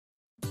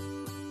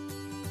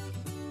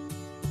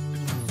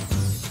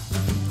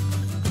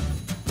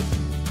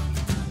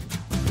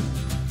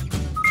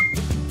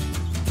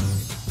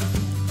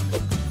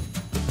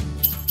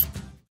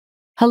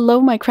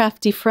Hello, my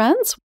crafty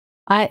friends.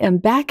 I am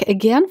back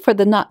again for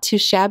the Not Too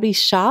Shabby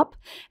shop,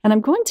 and I'm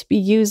going to be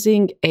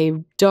using a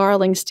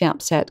darling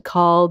stamp set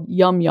called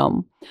Yum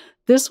Yum.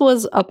 This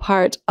was a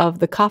part of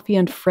the Coffee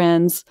and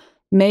Friends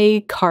May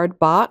card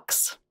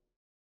box.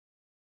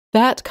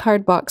 That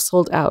card box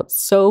sold out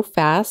so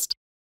fast,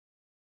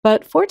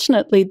 but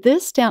fortunately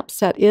this stamp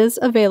set is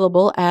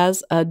available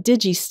as a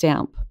digi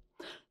stamp.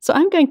 So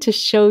I'm going to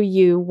show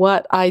you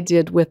what I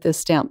did with this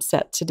stamp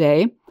set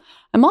today.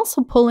 I'm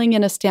also pulling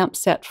in a stamp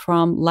set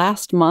from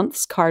last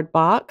month's card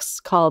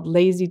box called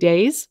Lazy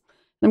Days.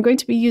 I'm going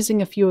to be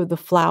using a few of the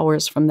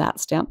flowers from that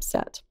stamp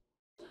set.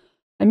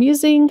 I'm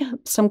using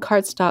some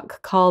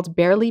cardstock called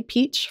Barely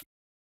Peach.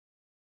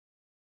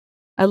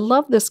 I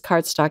love this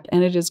cardstock,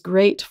 and it is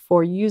great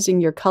for using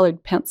your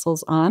colored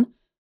pencils on,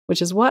 which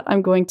is what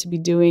I'm going to be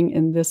doing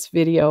in this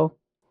video.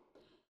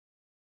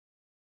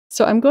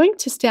 So I'm going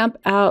to stamp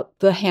out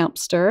the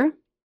hamster,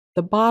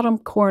 the bottom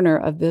corner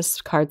of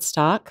this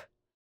cardstock.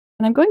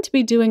 And I'm going to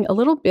be doing a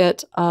little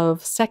bit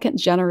of second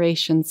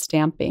generation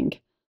stamping.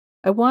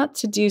 I want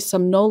to do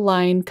some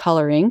no-line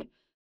coloring.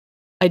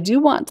 I do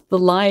want the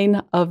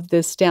line of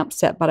this stamp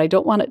set, but I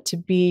don't want it to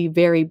be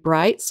very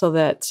bright so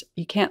that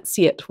you can't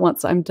see it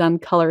once I'm done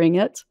coloring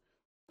it.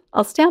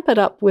 I'll stamp it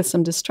up with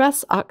some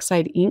Distress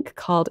Oxide ink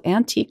called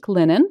Antique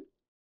Linen.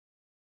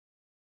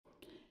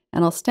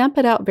 And I'll stamp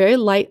it out very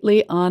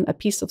lightly on a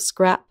piece of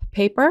scrap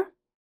paper.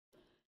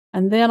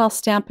 And then I'll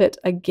stamp it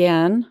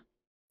again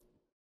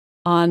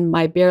on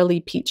my Barely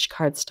Peach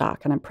cardstock,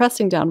 and I'm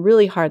pressing down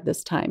really hard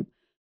this time.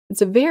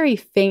 It's a very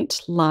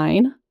faint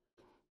line,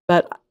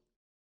 but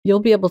you'll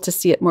be able to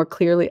see it more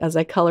clearly as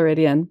I color it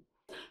in.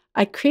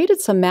 I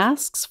created some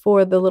masks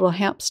for the little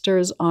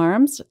hamster's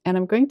arms, and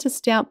I'm going to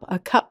stamp a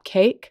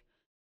cupcake.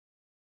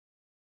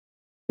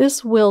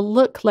 This will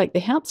look like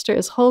the hamster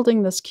is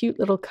holding this cute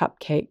little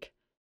cupcake.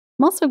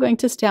 I'm also going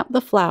to stamp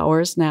the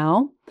flowers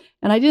now,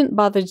 and I didn't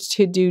bother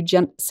to do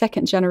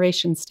second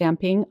generation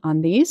stamping on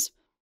these,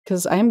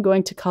 because I'm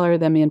going to color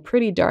them in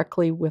pretty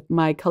darkly with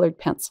my colored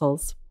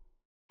pencils.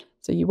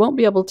 So you won't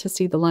be able to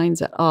see the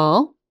lines at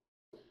all.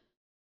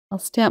 I'll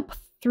stamp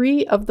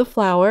 3 of the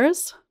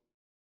flowers.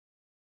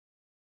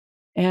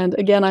 And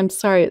again, I'm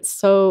sorry it's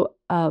so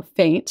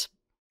faint,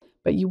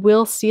 but you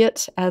will see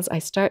it as I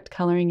start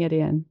coloring it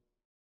in.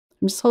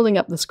 I'm just holding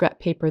up the scrap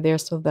paper there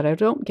so that I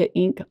don't get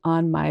ink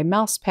on my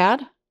mouse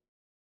pad,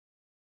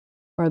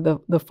 or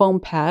the foam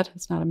pad.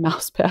 It's not a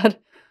mouse pad.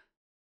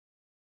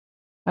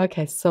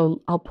 Okay,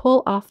 so I'll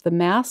pull off the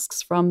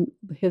masks from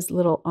his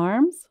little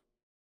arms.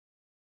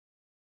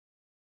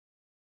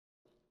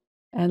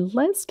 And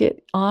let's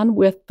get on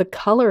with the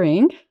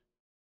coloring.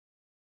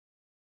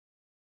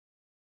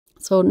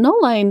 So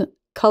no-line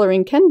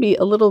coloring can be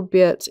a little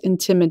bit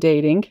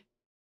intimidating,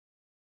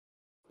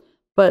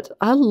 but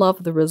I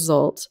love the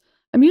result.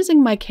 I'm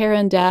using my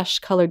Caran d'Ache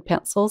colored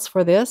pencils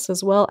for this,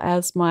 as well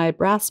as my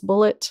Brass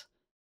Bullet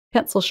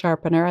pencil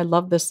sharpener. I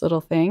love this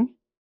little thing.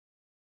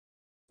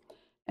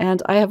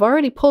 And I have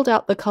already pulled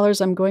out the colors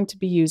I'm going to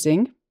be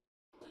using.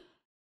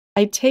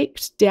 I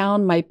taped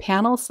down my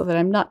panel so that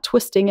I'm not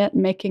twisting it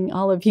and making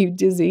all of you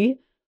dizzy.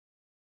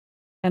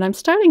 And I'm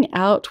starting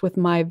out with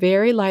my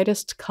very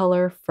lightest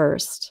color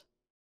first.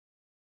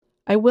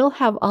 I will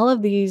have all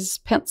of these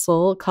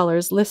pencil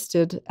colors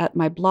listed at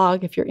my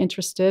blog if you're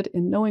interested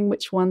in knowing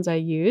which ones I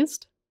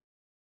used.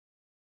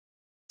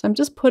 So I'm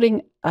just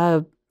putting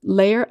a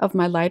layer of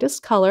my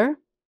lightest color.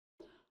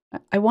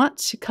 I want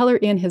to color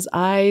in his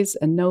eyes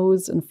and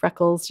nose and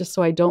freckles just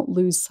so I don't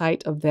lose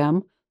sight of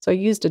them. So I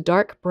used a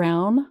dark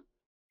brown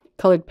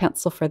colored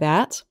pencil for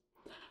that.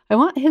 I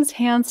want his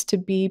hands to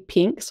be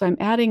pink, so I'm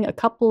adding a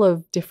couple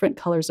of different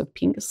colors of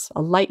pinks,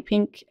 a light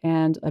pink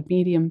and a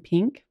medium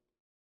pink.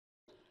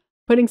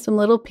 Putting some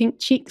little pink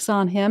cheeks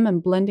on him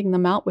and blending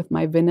them out with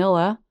my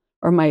vanilla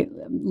or my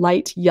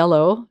light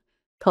yellow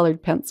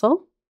colored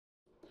pencil.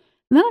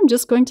 And then I'm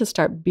just going to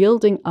start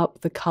building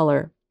up the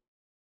color.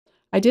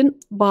 I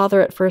didn't bother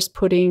at first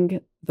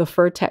putting the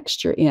fur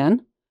texture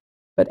in,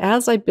 but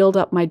as I build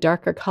up my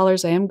darker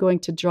colors, I am going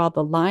to draw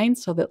the line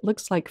so that it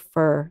looks like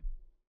fur.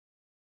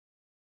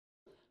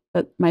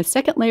 But my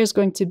second layer is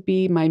going to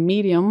be my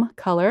medium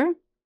color.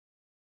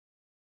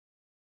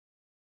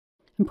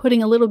 I'm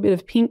putting a little bit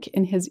of pink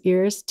in his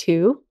ears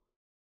too.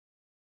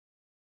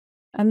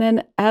 And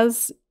then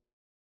as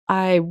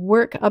I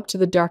work up to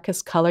the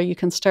darkest color, you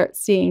can start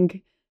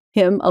seeing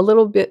him a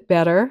little bit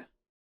better.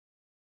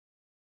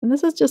 And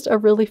this is just a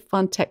really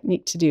fun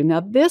technique to do.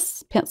 Now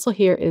this pencil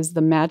here is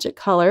the magic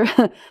color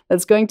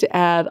that's going to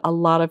add a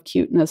lot of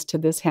cuteness to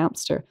this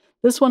hamster.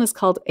 This one is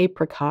called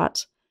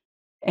Apricot,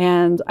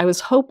 and I was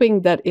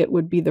hoping that it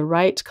would be the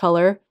right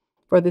color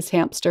for this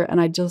hamster,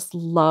 and I just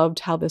loved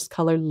how this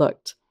color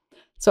looked.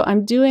 So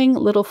I'm doing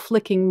little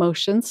flicking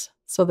motions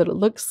so that it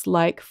looks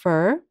like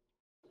fur.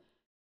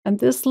 And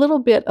this little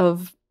bit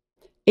of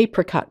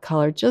apricot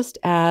color just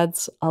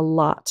adds a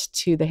lot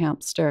to the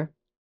hamster.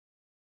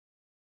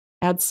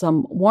 Add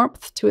some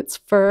warmth to its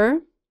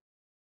fur.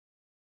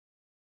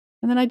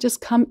 And then I just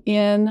come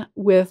in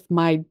with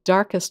my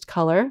darkest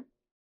color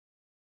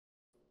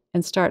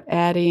and start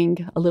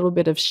adding a little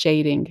bit of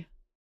shading.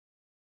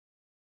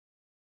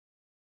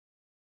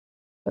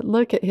 But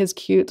look at his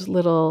cute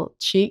little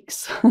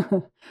cheeks.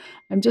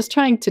 I'm just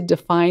trying to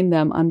define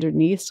them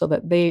underneath so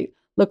that they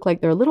look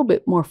like they're a little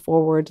bit more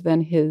forward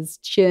than his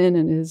chin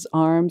and his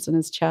arms and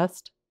his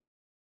chest.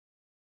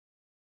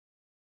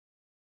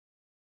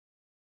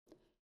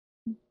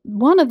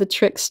 One of the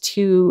tricks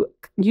to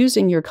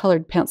using your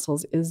colored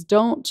pencils is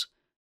don't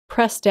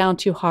press down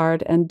too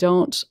hard and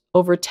don't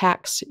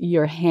overtax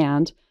your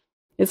hand.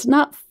 It's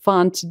not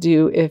fun to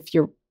do if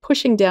you're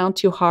pushing down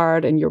too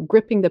hard and you're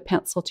gripping the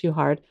pencil too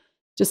hard.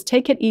 Just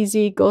take it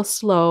easy, go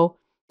slow,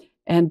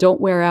 and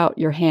don't wear out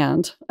your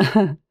hand.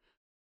 I'm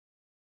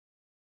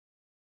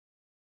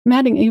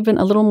adding even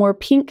a little more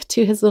pink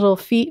to his little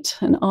feet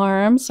and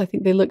arms. I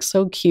think they look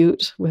so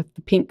cute with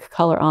the pink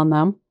color on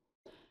them.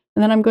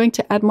 And then I'm going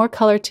to add more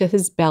color to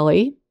his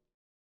belly.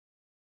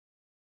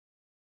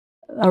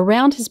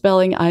 Around his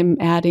belly, I'm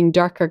adding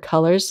darker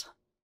colors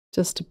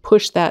just to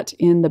push that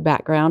in the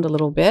background a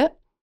little bit.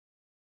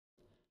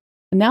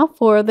 And now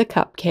for the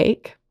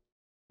cupcake.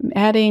 I'm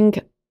adding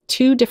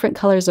 2 different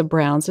colors of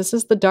browns. This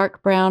is the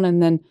dark brown,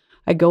 and then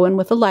I go in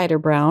with a lighter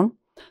brown.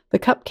 The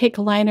cupcake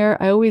liner,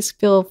 I always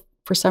feel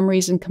for some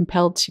reason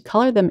compelled to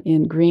color them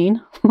in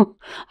green.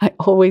 I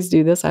always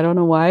do this, I don't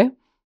know why.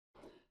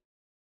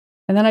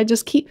 And then I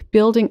just keep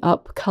building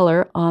up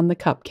color on the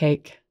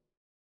cupcake.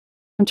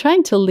 I'm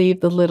trying to leave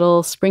the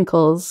little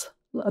sprinkles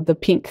of the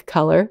pink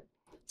color,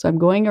 so I'm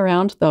going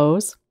around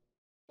those.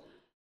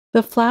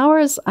 The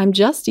flowers, I'm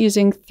just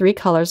using 3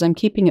 colors. I'm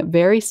keeping it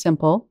very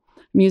simple.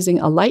 I'm using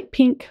a light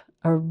pink,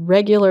 a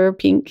regular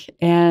pink,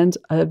 and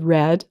a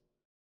red.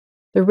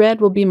 The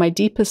red will be my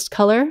deepest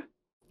color,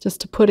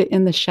 just to put it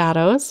in the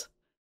shadows.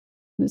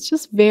 It's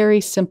just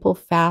very simple,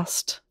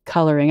 fast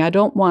coloring. I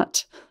don't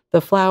want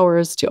the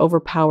flowers to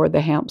overpower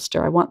the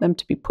hamster. I want them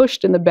to be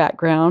pushed in the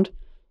background.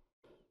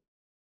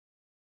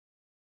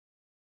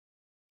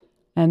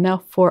 And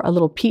now for a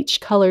little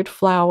peach-colored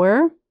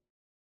flower.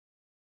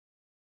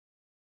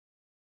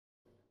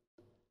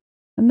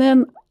 And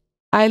then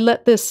I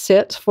let this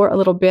sit for a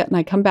little bit and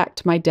I come back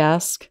to my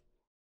desk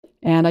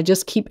and I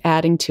just keep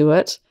adding to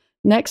it.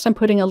 Next, I'm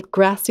putting a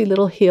grassy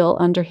little hill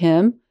under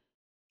him.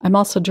 I'm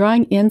also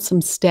drawing in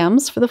some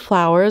stems for the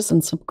flowers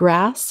and some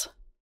grass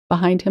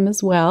behind him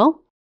as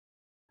well.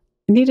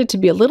 It needed to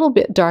be a little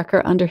bit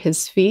darker under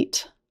his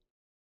feet.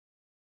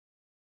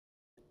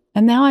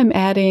 And now I'm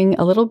adding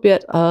a little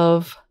bit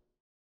of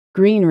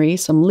greenery,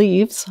 some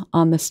leaves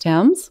on the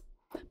stems.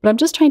 But I'm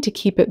just trying to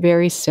keep it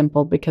very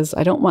simple because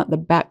I don't want the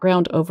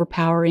background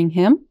overpowering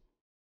him.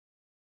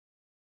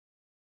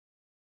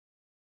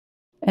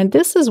 And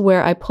this is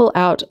where I pull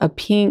out a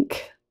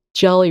pink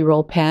Jelly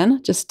Roll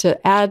pen just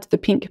to add the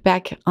pink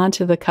back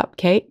onto the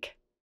cupcake.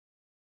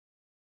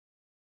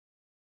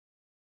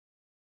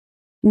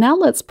 Now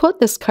let's put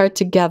this card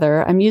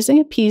together. I'm using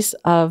a piece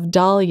of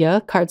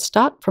Dahlia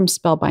cardstock from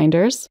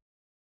Spellbinders.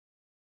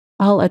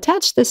 I'll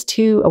attach this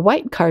to a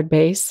white card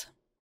base.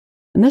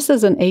 And this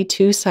is an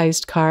A2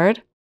 sized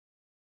card.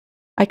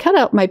 I cut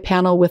out my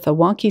panel with a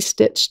wonky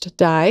stitched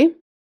die.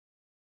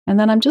 And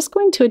then I'm just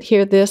going to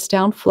adhere this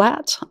down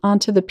flat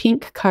onto the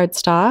pink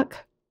cardstock.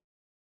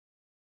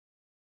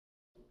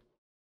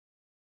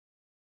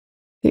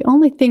 The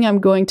only thing I'm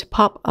going to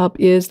pop up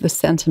is the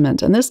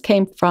sentiment. And this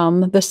came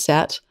from the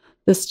set.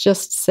 This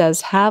just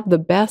says, "Have the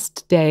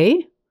best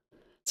day."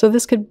 So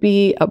this could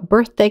be a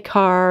birthday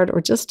card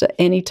or just an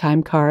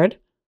anytime card.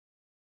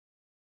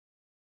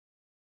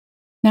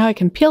 Now I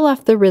can peel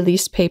off the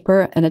release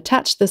paper and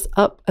attach this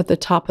up at the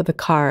top of the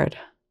card.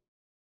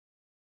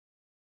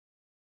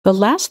 The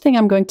last thing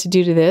I'm going to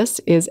do to this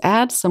is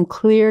add some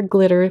clear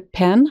glitter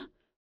pen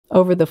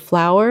over the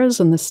flowers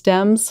and the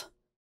stems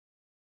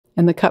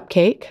and the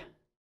cupcake.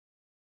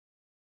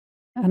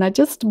 And I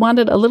just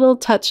wanted a little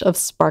touch of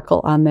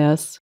sparkle on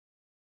this.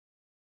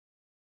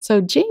 So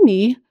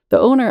Jamie, the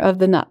owner of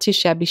the Not Too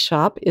Shabby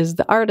shop, is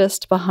the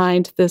artist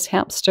behind this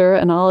hamster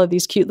and all of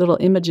these cute little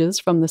images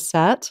from the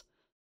set.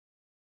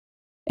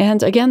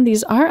 And again,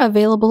 these are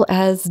available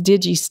as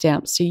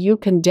digi-stamps, so you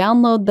can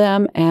download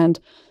them and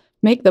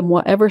make them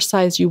whatever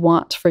size you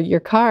want for your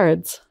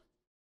cards.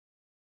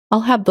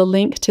 I'll have the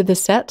link to the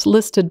set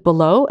listed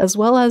below, as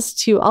well as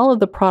to all of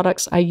the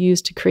products I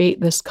used to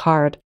create this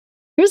card.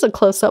 Here's a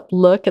close-up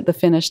look at the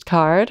finished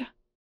card.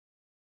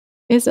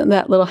 Isn't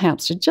that little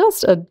hamster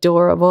just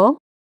adorable?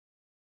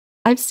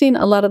 I've seen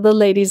a lot of the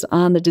ladies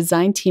on the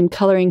design team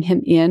coloring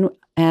him in,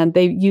 and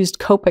they used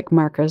Copic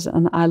markers,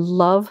 and I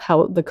love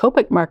how the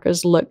Copic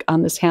markers look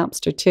on this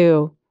hamster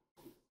too.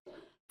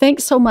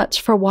 Thanks so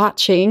much for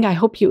watching. I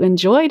hope you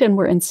enjoyed and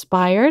were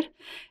inspired,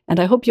 and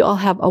I hope you all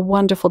have a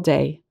wonderful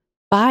day.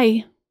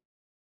 Bye.